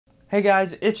Hey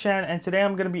guys, it's Shaan, and today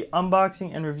I'm going to be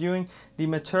unboxing and reviewing the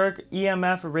Meterk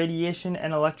EMF radiation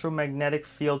and electromagnetic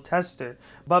field tester.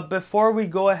 But before we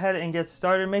go ahead and get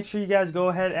started, make sure you guys go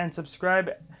ahead and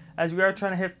subscribe, as we are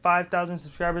trying to hit 5,000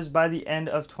 subscribers by the end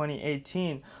of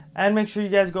 2018. And make sure you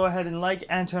guys go ahead and like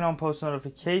and turn on post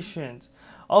notifications.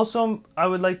 Also, I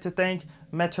would like to thank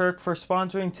Meterk for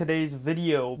sponsoring today's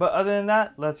video. But other than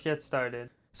that, let's get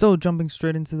started. So jumping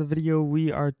straight into the video, we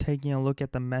are taking a look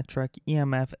at the Meterk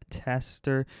EMF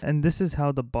tester, and this is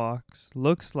how the box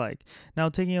looks like. Now,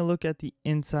 taking a look at the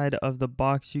inside of the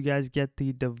box, you guys get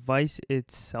the device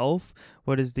itself,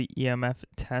 what is the EMF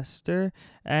tester,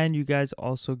 and you guys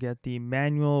also get the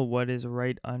manual, what is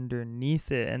right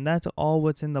underneath it, and that's all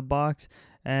what's in the box.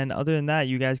 And other than that,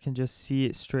 you guys can just see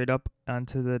it straight up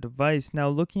onto the device. Now,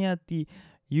 looking at the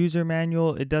user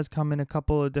manual, it does come in a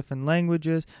couple of different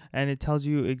languages, and it tells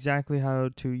you exactly how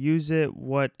to use it,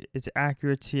 what its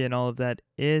accuracy and all of that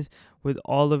is, with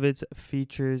all of its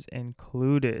features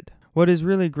included. What is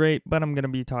really great, but I'm going to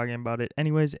be talking about it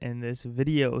anyways in this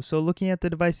video. So looking at the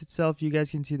device itself, you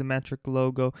guys can see the Meterk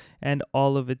logo and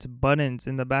all of its buttons.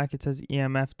 In the back it says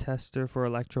EMF tester for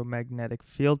electromagnetic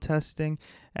field testing,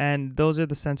 and those are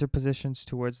the sensor positions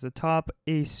towards the top,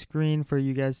 a screen for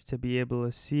you guys to be able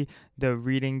to see the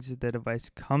readings the device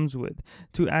comes with.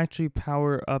 To actually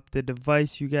power up the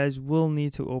device, you guys will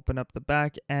need to open up the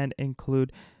back and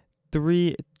include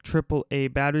 3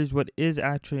 AAA batteries, what is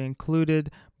actually included,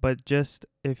 but just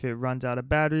if it runs out of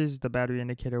batteries, the battery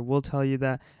indicator will tell you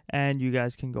that, and you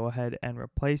guys can go ahead and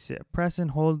replace it. Press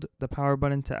and hold the power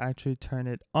button to actually turn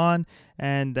it on,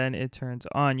 and then it turns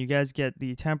on. You guys get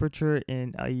the temperature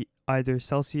in either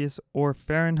Celsius or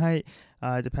Fahrenheit,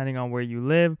 depending on where you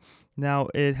live. Now,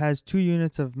 it has 2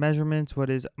 units of measurements, what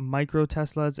is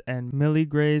microteslas and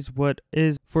milligrays, what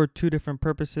is for 2 different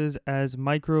purposes, as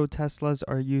microteslas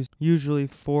are used usually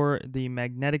for the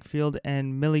magnetic field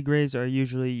and milligrays are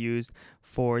usually used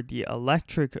for the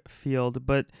electric field,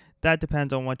 but that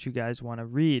depends on what you guys want to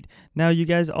read. Now, you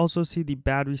guys also see the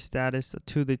battery status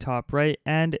to the top right,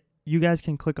 and you guys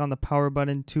can click on the power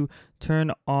button to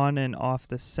turn on and off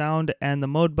the sound, and the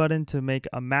mode button to make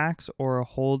a max or a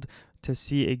hold to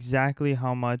see exactly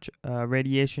how much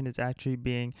radiation is actually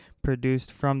being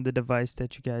produced from the device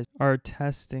that you guys are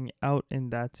testing out in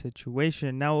that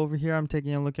situation. Now over here, I'm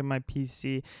taking a look at my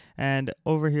PC, and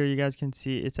over here you guys can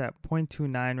see it's at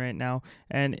 0.29 right now,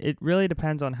 and it really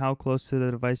depends on how close to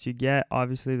the device you get.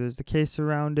 Obviously there's the case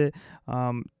around it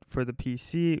for the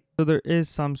PC, so there is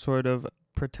some sort of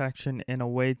protection in a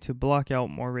way to block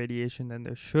out more radiation than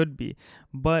there should be,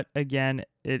 but again,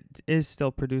 it is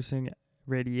still producing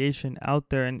radiation out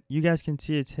there, and you guys can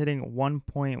see it's hitting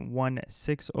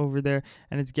 1.16 over there,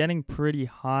 and it's getting pretty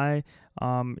high.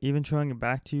 Even showing it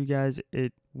back to you guys,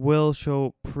 it will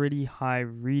show pretty high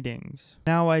readings.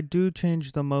 Now, I do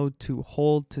change the mode to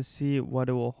hold to see what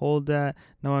it will hold at.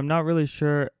 Now, I'm not really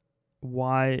sure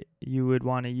why you would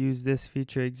want to use this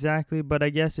feature exactly, but I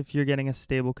guess if you're getting a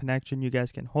stable connection, you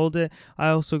guys can hold it. I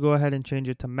also go ahead and change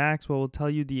it to max, what will tell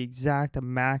you the exact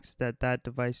max that that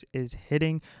device is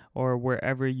hitting, or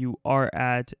wherever you are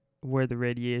at where the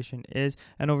radiation is.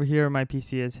 And over here my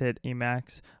PC has hit a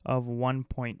max of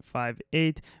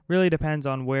 1.58. Really depends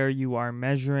on where you are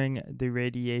measuring the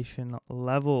radiation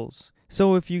levels.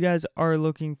 So if you guys are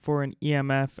looking for an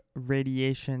EMF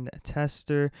radiation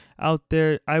tester out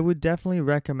there, I would definitely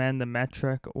recommend the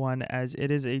Meterk one, as it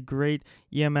is a great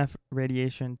EMF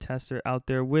radiation tester out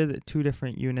there with 2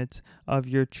 different units of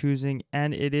your choosing,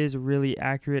 and it is really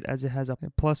accurate, as it has a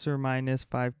plus or minus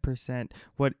 5%,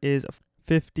 what is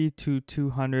 50 to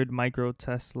 200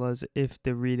 microteslas if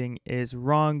the reading is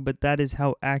wrong, but that is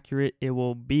how accurate it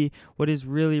will be, what is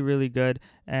really good.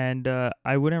 And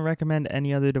I wouldn't recommend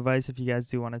any other device if you guys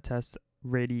do want to test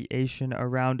radiation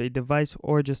around a device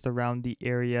or just around the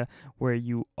area where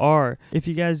you are. If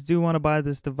you guys do want to buy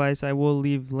this device, I will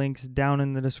leave links down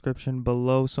in the description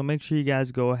below, so make sure you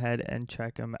guys go ahead and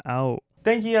check them out.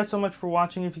 Thank you guys so much for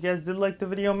watching. If you guys did like the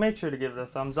video, make sure to give it a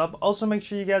thumbs up. Also, make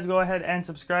sure you guys go ahead and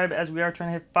subscribe, as we are trying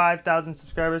to hit 5,000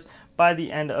 subscribers by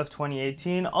the end of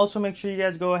 2018. Also, make sure you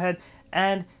guys go ahead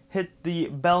and hit the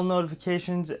bell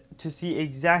notifications to see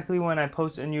exactly when I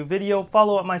post a new video.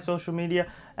 Follow up my social media,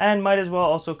 and might as well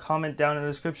also comment down in the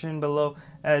description below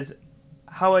as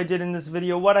how I did in this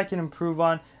video, what I can improve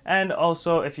on, and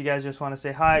also if you guys just want to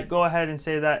say hi, go ahead and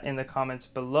say that in the comments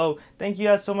below. Thank you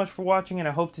guys so much for watching, and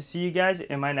I hope to see you guys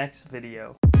in my next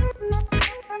video.